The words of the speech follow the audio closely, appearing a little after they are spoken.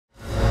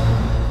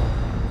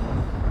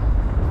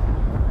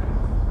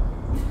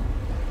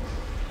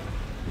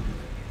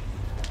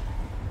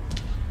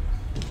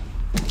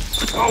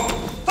Oh,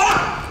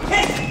 fuck!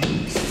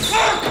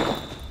 Fuck!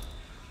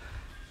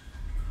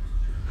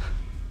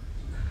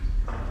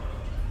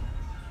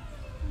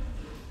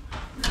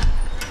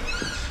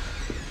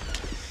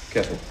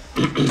 Careful.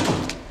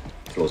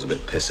 Floor's a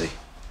bit pissy.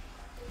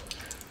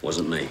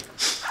 Wasn't me.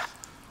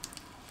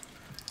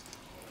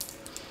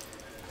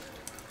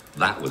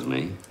 That was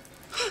me.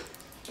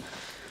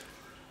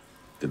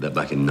 Did that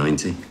back in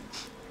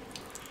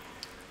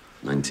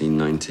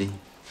 1990.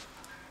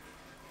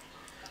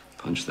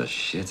 Punched the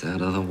shit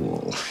out of the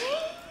wall.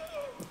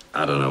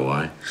 I don't know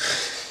why.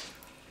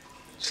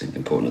 Seemed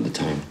important at the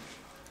time.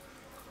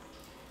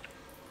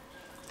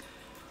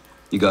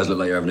 You guys look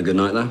like you're having a good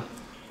night, though.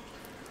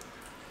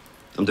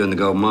 I'm doing the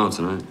Golden Mile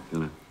tonight. You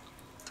wanna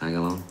tag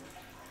along?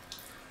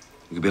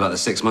 You could be like the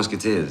Six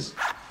Musketeers.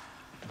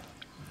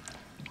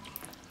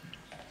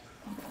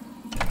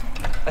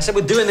 I said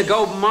we're doing the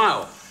Golden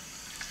Mile.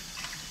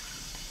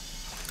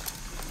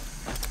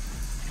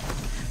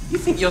 You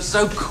think you're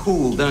so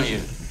cool, don't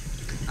you?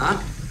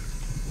 Huh?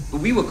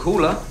 But we were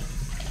cooler.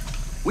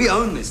 We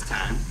own this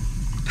town.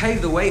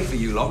 Paved the way for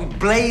you lot. We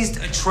blazed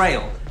a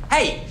trail.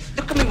 Hey,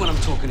 look at me when I'm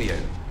talking to you.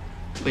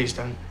 Please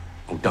don't.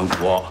 Oh, don't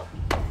what?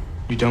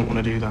 You don't want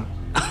to do that.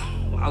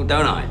 Oh,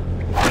 don't I?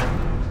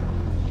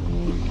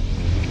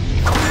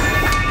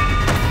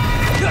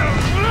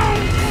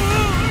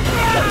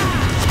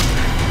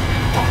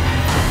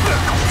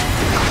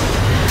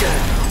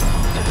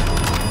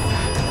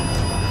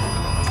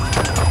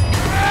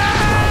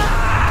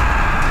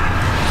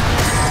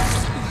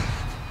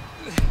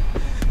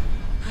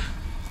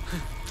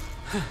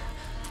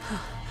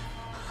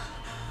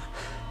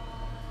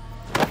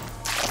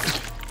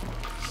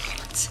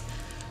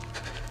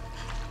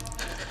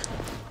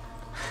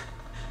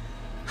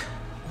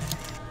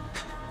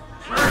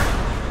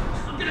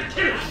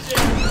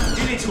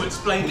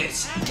 Explain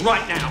this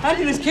right now. How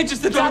did this kid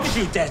just How did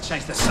you dare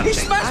change the subject?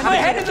 He smashed my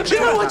head in the Do you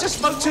know mirror. who I just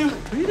spoke to?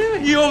 What are you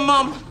doing? Your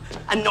mum.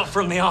 And not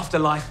from the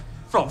afterlife.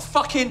 From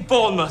fucking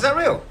Bournemouth. Is that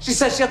real? She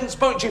said she hadn't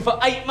spoken to you for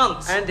 8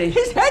 months. Andy.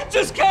 His head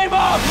just came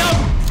off!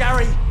 No,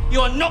 Gary,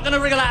 you are not going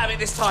to wriggle out of it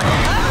this time.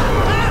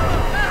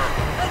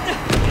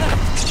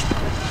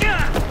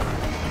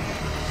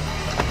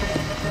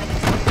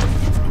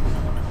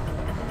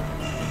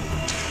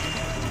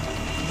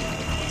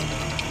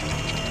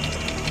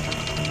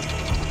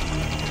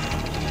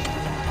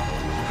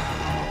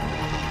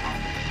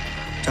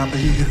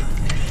 WTF.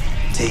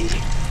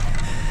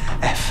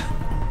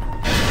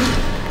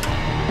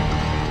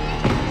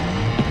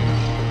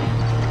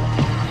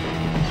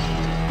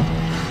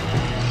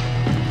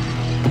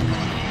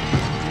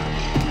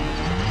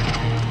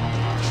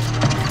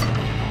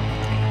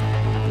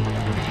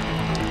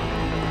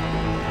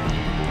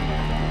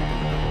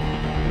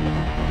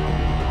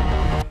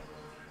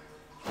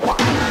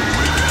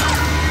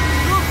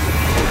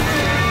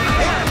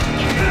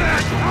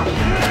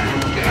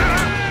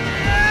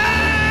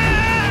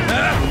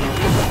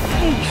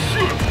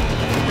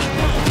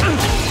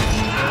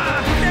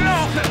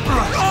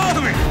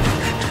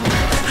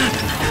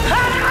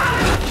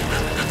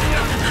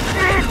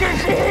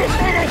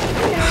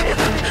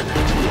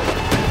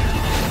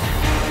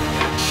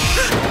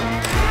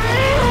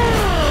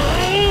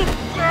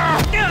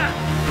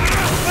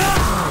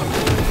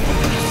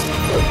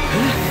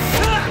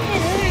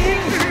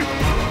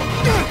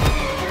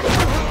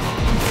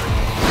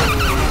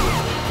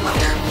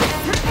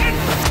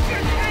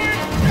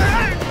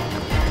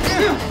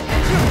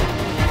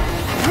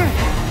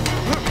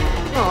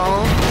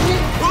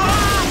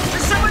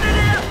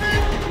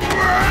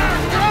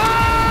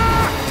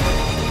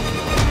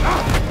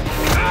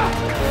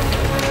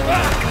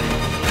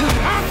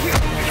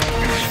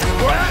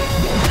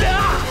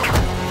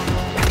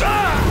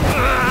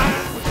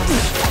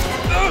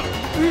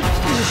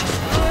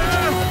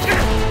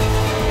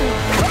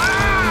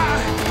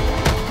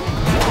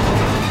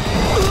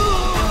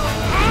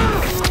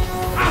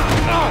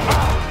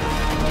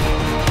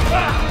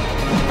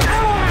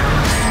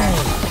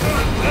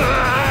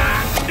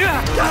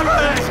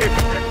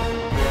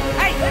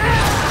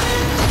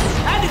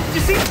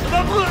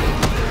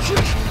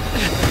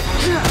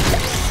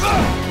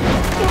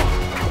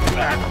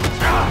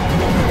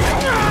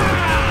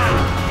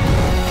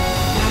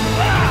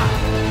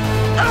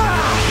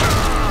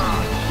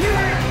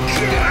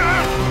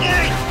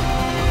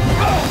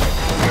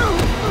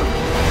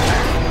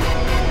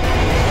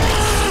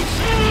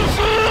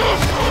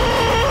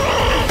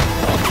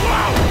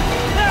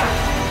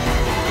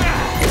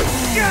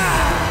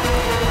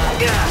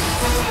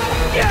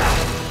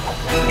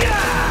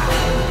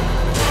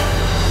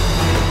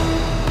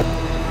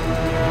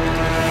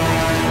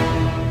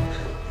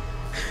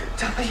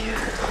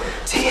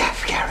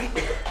 WTF, Gary.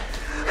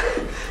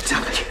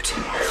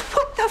 WTF.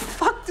 What the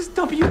fuck does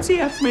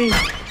WTF mean?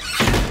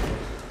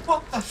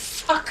 What the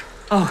fuck?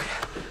 Oh,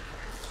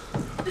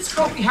 this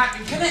can't be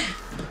happening, can it?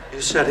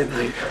 You said it,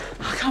 mate.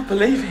 I can't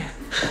believe it.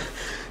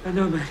 I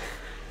know, mate.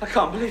 I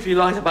can't believe you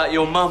lied about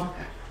your mum.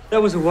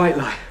 That was a white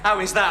lie.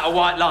 How is that a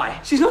white lie?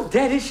 She's not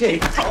dead, is she?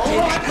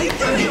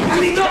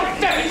 She's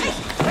not dead!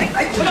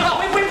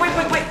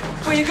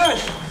 Wait. Where are you going?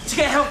 To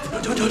get help?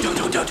 No,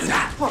 don't do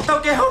that. What,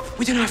 don't get help?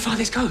 We don't know how far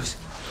this goes.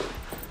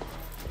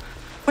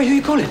 Wait, who are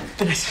you calling?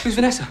 Vanessa. Who's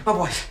Vanessa? My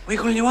wife. Why are you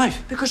calling your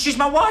wife? Because she's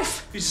my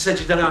wife. You just said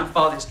you don't know how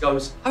far this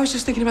goes. I was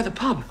just thinking about the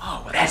pub.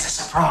 Oh, well, there's a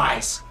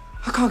surprise.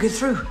 I can't get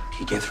through.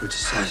 Can you get through to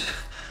Sam?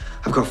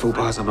 I've got full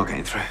bars, I'm not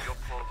getting through.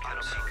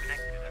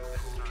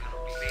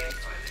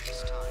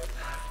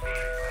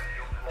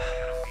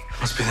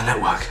 Must be the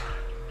network.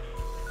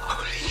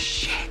 Holy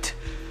shit.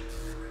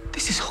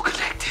 This is all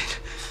connected.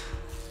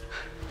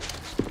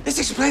 This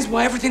explains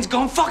why everything's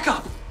gone fuck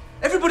up.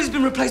 Everybody's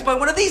been replaced by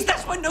one of these.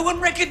 That's why no one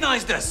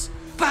recognized us.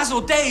 Basil,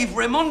 Dave,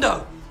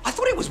 Raimondo. I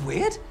thought it was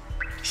weird.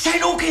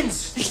 Shane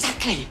Hawkins!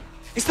 Exactly.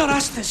 It's not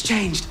us that's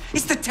changed.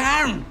 It's the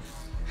town.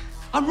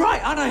 I'm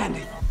right, aren't I,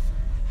 Andy?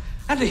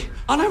 Andy,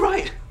 aren't I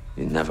right?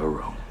 You're never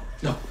wrong.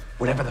 Look,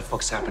 whatever the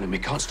fuck's happening, we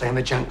can't stay in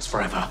the junks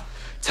forever.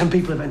 10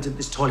 people have entered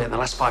this toilet in the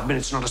last 5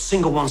 minutes, not a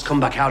single one's come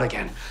back out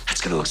again.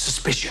 That's gonna look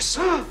suspicious.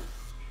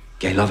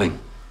 Gay loving.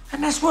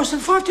 And that's worse than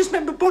 5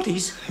 dismembered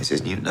bodies. It's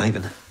his new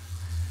neighbour.